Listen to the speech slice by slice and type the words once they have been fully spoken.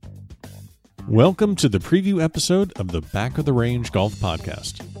Welcome to the preview episode of the Back of the Range Golf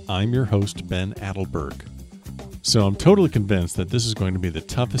Podcast. I'm your host, Ben Adelberg. So I'm totally convinced that this is going to be the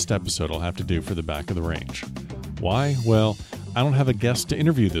toughest episode I'll have to do for the Back of the Range. Why? Well, I don't have a guest to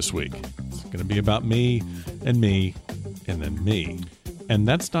interview this week. It's going to be about me, and then me. And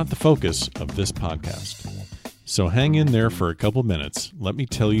that's not the focus of this podcast. So hang in there for a couple minutes. Let me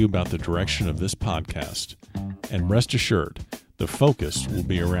tell you about the direction of this podcast. And rest assured, the focus will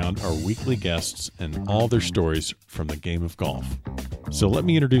be around our weekly guests and all their stories from the game of golf. So let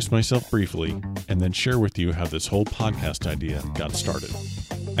me introduce myself briefly and then share with you how this whole podcast idea got started.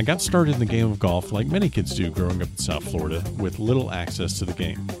 I got started in the game of golf like many kids do growing up in South Florida with little access to the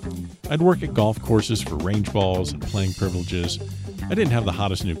game. I'd work at golf courses for range balls and playing privileges. I didn't have the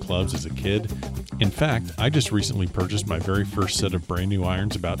hottest new clubs as a kid. In fact, I just recently purchased my very first set of brand new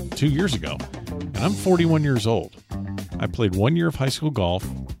irons about 2 years ago, and I'm 41 years old. I played 1 year of high school golf,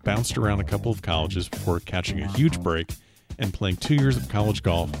 bounced around a couple of colleges before catching a huge break and playing 2 years of college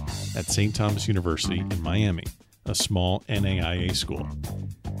golf at St. Thomas University in Miami, a small NAIA school.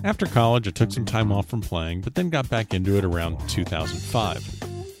 After college, I took some time off from playing, but then got back into it around 2005.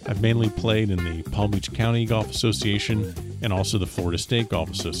 I've mainly played in the Palm Beach County Golf Association and also the Florida State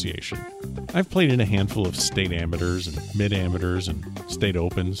Golf Association. I've played in a handful of state amateurs and mid-amateurs and state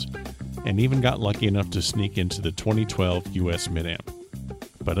opens, and even got lucky enough to sneak into the 2012 U.S. Mid-Am.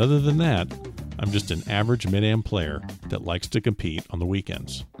 But other than that, I'm just an average Mid-Am player that likes to compete on the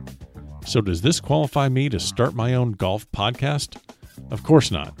weekends. So does this qualify me to start my own golf podcast? Of course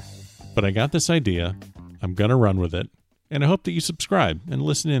not. But I got this idea, I'm going to run with it, and I hope that you subscribe and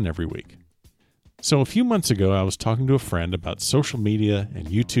listen in every week. So a few months ago, I was talking to a friend about social media and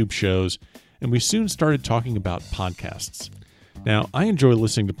YouTube shows, and we soon started talking about podcasts. Now, I enjoy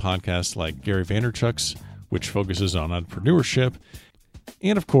listening to podcasts like Gary Vaynerchuk's, which focuses on entrepreneurship,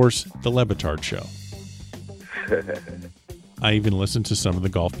 and of course, The Le Batard Show. I even listen to some of the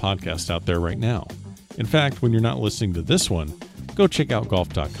golf podcasts out there right now. In fact, when you're not listening to this one, go check out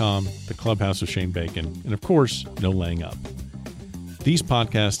golf.com, The Clubhouse with Shane Bacon, and of course, No Laying Up. These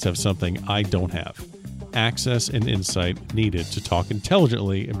podcasts have something I don't have: access and insight needed to talk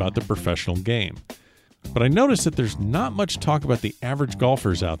intelligently about the professional game. But I noticed that there's not much talk about the average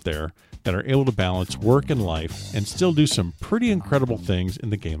golfers out there that are able to balance work and life and still do some pretty incredible things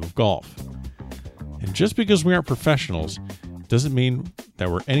in the game of golf. And just because we aren't professionals doesn't mean that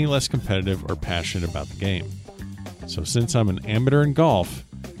we're any less competitive or passionate about the game. So since I'm an amateur in golf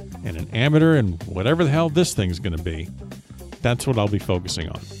and an amateur in whatever the hell this thing's going to be, that's what I'll be focusing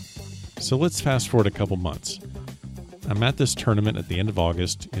on. So let's fast forward a couple months. I'm at this tournament at the end of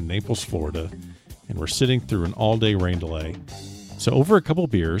August in Naples, Florida, and we're sitting through an all-day rain delay. So over a couple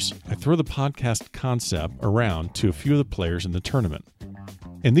beers, I throw the podcast concept around to a few of the players in the tournament.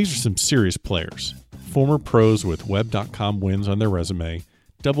 And these are some serious players. Former pros with web.com wins on their resume,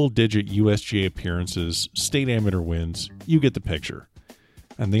 double-digit USGA appearances, state amateur wins, you get the picture.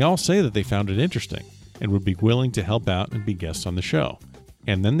 And they all say that they found it interesting and would be willing to help out and be guests on the show.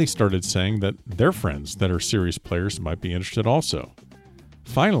 And then they started saying that their friends that are serious players might be interested also.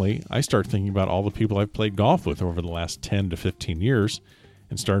 Finally, I start thinking about all the people I've played golf with over the last 10 to 15 years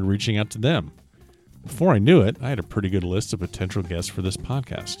and started reaching out to them. Before I knew it, I had a pretty good list of potential guests for this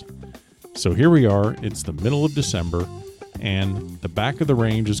podcast. So here we are, it's the middle of December, and the Back of the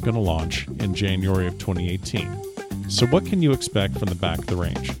Range is going to launch in January of 2018. So what can you expect from the Back of the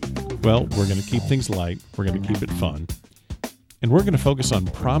Range? Well, we're going to keep things light, we're going to keep it fun, and we're going to focus on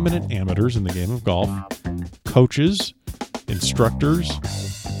prominent amateurs in the game of golf, coaches, instructors,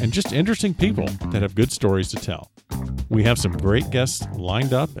 and just interesting people that have good stories to tell. We have some great guests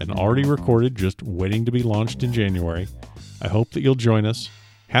lined up and already recorded, just waiting to be launched in January. I hope that you'll join us.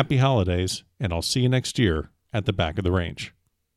 Happy holidays, and I'll see you next year at the Back of the Range.